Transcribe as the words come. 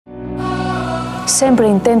Sempre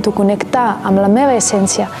intento connectar amb la meva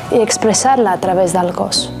essència i expressar-la a través del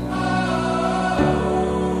cos.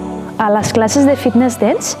 A les classes de fitness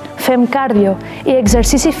dance fem cardio i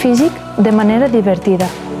exercici físic de manera divertida.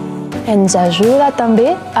 Ens ajuda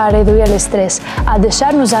també a reduir l'estrès, a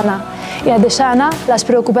deixar-nos anar i a deixar anar les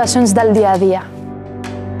preocupacions del dia a dia.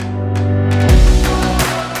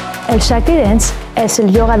 El Shakti Dance és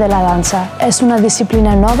el ioga de la dansa. És una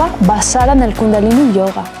disciplina nova basada en el Kundalini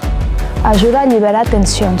Yoga. Ajuda a alliberar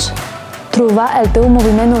tensions, trobar el teu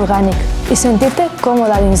moviment orgànic i sentir-te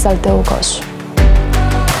còmode dins del teu cos.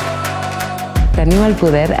 Tenim el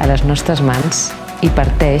poder a les nostres mans i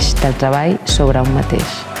parteix del treball sobre un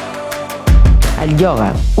mateix. El ioga,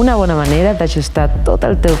 una bona manera d'ajustar tot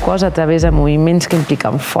el teu cos a través de moviments que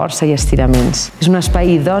impliquen força i estiraments. És un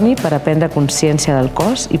espai idoni per aprendre consciència del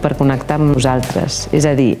cos i per connectar amb nosaltres, és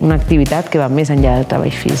a dir, una activitat que va més enllà del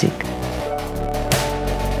treball físic.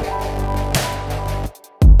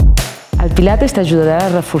 El Pilates t'ajudarà a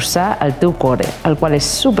reforçar el teu core, el qual és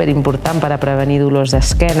superimportant per a prevenir dolors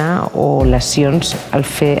d'esquena o lesions al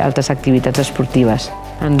fer altres activitats esportives.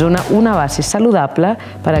 Ens dona una base saludable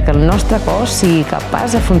per a que el nostre cos sigui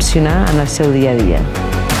capaç de funcionar en el seu dia a dia.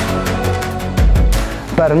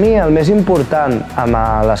 Per mi, el més important amb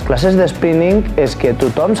les classes de spinning és que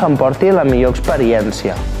tothom s'emporti la millor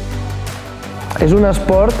experiència. És un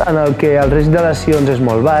esport en el que el risc de lesions és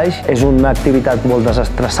molt baix, és una activitat molt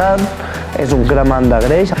desestressant, és un cremant de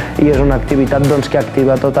greix i és una activitat que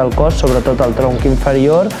activa tot el cos, sobretot el tronc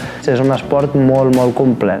inferior. És un esport molt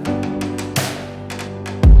complet.